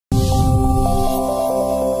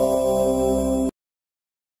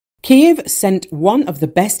Kiev sent one of the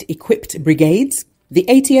best equipped brigades, the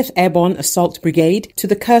 80th Airborne Assault Brigade, to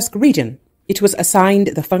the Kursk region. It was assigned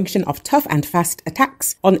the function of tough and fast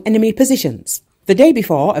attacks on enemy positions. The day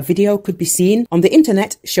before, a video could be seen on the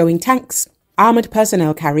internet showing tanks, armored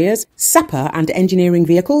personnel carriers, sapper and engineering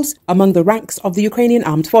vehicles among the ranks of the Ukrainian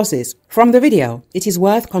Armed Forces. From the video, it is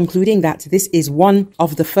worth concluding that this is one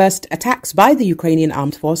of the first attacks by the Ukrainian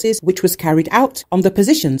Armed Forces which was carried out on the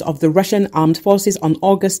positions of the Russian Armed Forces on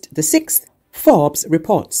August the 6th, Forbes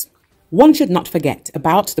reports. One should not forget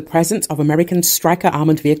about the presence of American Stryker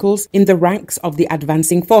armored vehicles in the ranks of the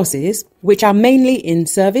advancing forces, which are mainly in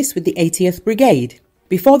service with the 80th Brigade.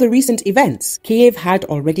 Before the recent events, Kiev had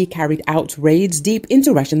already carried out raids deep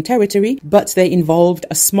into Russian territory, but they involved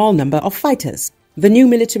a small number of fighters. The new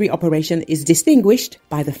military operation is distinguished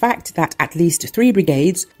by the fact that at least 3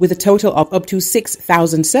 brigades, with a total of up to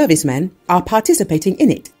 6,000 servicemen, are participating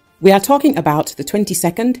in it. We are talking about the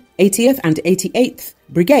 22nd, 80th and 88th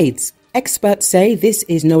Brigades. Experts say this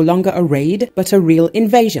is no longer a raid, but a real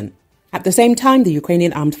invasion. At the same time, the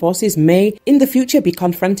Ukrainian Armed Forces may, in the future, be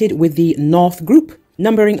confronted with the North Group,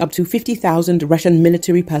 numbering up to 50,000 Russian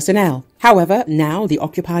military personnel. However, now the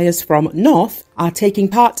occupiers from north are taking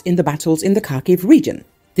part in the battles in the Kharkiv region.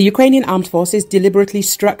 The Ukrainian Armed Forces deliberately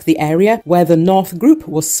struck the area where the North Group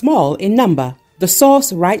was small in number. The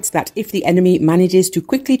source writes that if the enemy manages to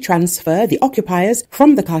quickly transfer the occupiers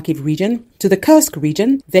from the Kharkiv region to the Kursk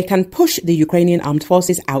region, they can push the Ukrainian Armed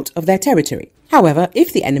Forces out of their territory. However,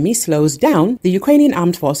 if the enemy slows down, the Ukrainian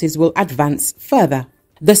Armed Forces will advance further.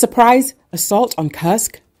 The surprise assault on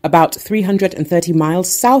Kursk, about 330 miles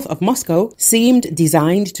south of Moscow, seemed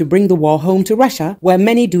designed to bring the war home to Russia, where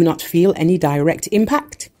many do not feel any direct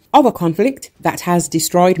impact of a conflict that has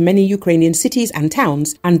destroyed many Ukrainian cities and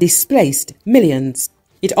towns and displaced millions.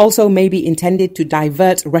 It also may be intended to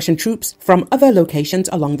divert Russian troops from other locations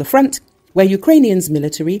along the front, where Ukrainians'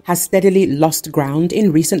 military has steadily lost ground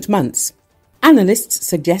in recent months. Analysts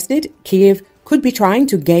suggested Kiev could be trying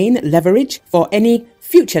to gain leverage for any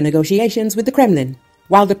future negotiations with the Kremlin.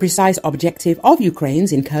 While the precise objective of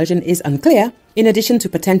Ukraine's incursion is unclear, in addition to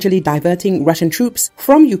potentially diverting Russian troops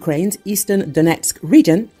from Ukraine's eastern Donetsk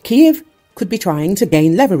region, Kiev could be trying to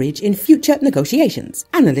gain leverage in future negotiations,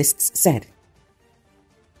 analysts said.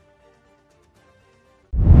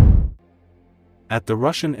 At the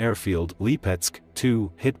Russian airfield Lipetsk,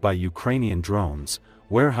 2, hit by Ukrainian drones,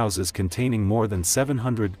 warehouses containing more than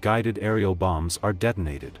 700 guided aerial bombs are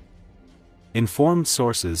detonated. Informed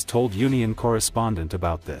sources told Union correspondent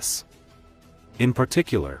about this. In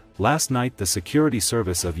particular, last night the Security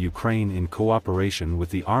Service of Ukraine in cooperation with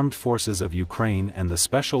the Armed Forces of Ukraine and the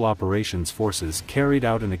Special Operations Forces carried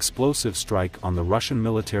out an explosive strike on the Russian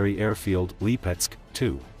military airfield Lipetsk,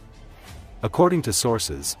 2. According to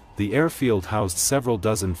sources, the airfield housed several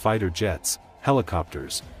dozen fighter jets,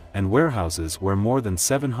 helicopters, and warehouses where more than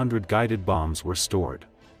 700 guided bombs were stored.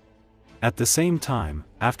 At the same time,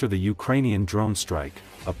 after the Ukrainian drone strike,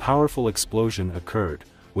 a powerful explosion occurred,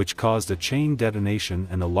 which caused a chain detonation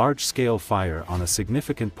and a large-scale fire on a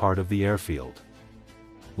significant part of the airfield.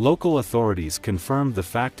 Local authorities confirmed the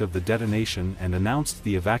fact of the detonation and announced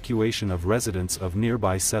the evacuation of residents of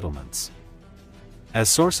nearby settlements. As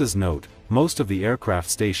sources note, most of the aircraft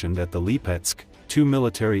stationed at the Lipetsk, 2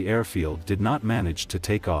 military airfield did not manage to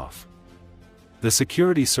take off. The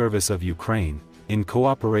Security Service of Ukraine, in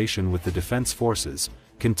cooperation with the Defense Forces,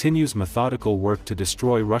 continues methodical work to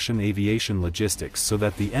destroy Russian aviation logistics so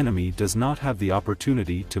that the enemy does not have the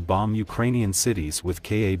opportunity to bomb Ukrainian cities with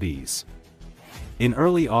KABs. In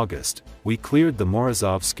early August, we cleared the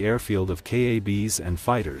Morozovsk airfield of KABs and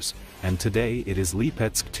fighters, and today it is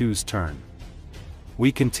Lipetsk 2's turn.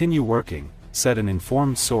 We continue working, said an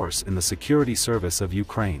informed source in the Security Service of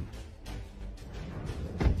Ukraine.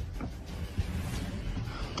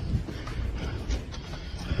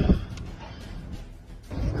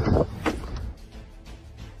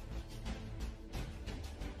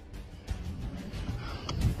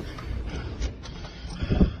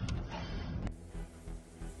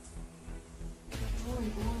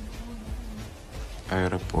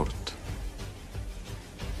 Аэропорт.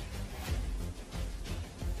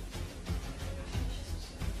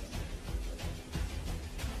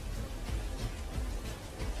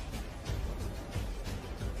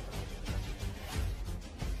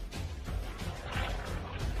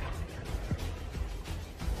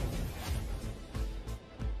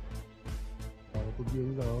 Тут я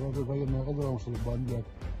не знаю, она же военная колдовала, что бомбят.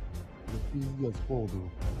 Пиздец, полный.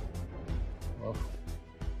 Ах.